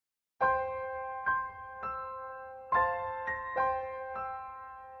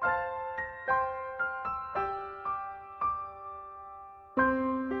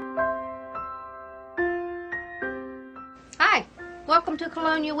Welcome to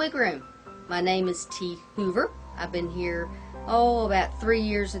Colonial Rig Room. My name is T. Hoover. I've been here, about 3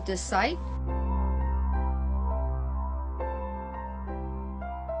 years at this site.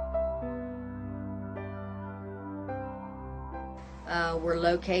 We're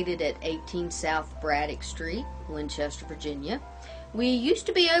located at 18 South Braddock Street, Winchester, Virginia. We used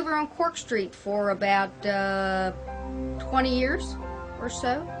to be over on Cork Street for about 20 years or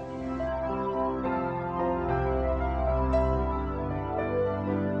so.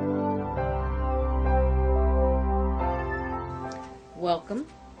 Welcome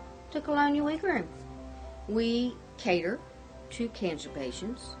to Colonial Rig Room. We cater to cancer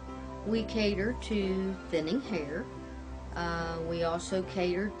patients. We cater to thinning hair. We also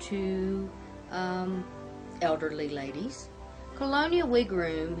cater to elderly ladies. Colonial Rig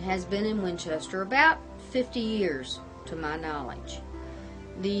Room has been in Winchester about 50 years to my knowledge.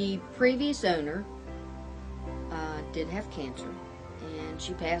 The previous owner did have cancer and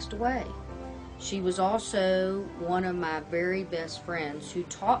she passed away. She was also one of my very best friends who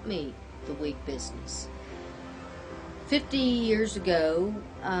taught me the wig business. 50 years ago,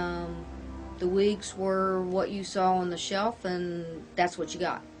 the wigs were what you saw on the shelf and that's what you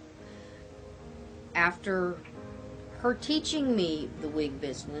got. After her teaching me the wig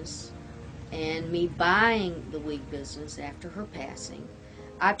business and me buying the wig business after her passing,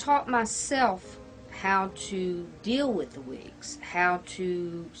 I taught myself how to deal with the wigs, how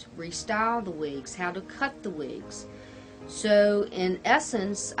to restyle the wigs, how to cut the wigs. So in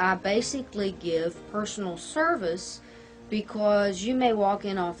essence, I basically give personal service, because you may walk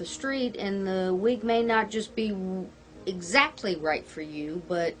in off the street and the wig may not just be exactly right for you,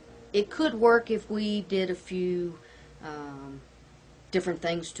 but it could work if we did a few different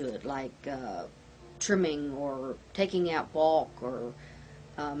things to it, like trimming or taking out bulk or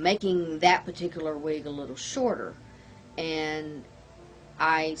making that particular wig a little shorter. And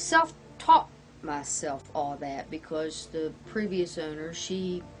I self-taught myself all that because the previous owner,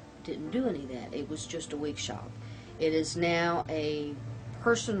 she didn't do any of that. It was just a wig shop. It is now a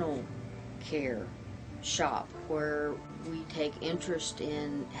personal care shop where we take interest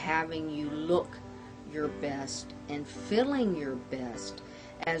in having you look your best and feeling your best,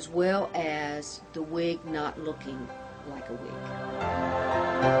 as well as the wig not looking like a wig.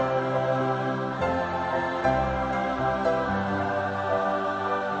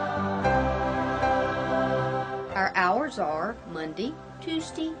 Our hours are Monday,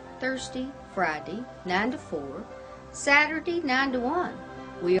 Tuesday, Thursday, Friday, 9 to 4, Saturday, 9 to 1.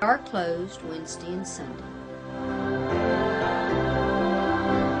 We are closed Wednesday and Sunday.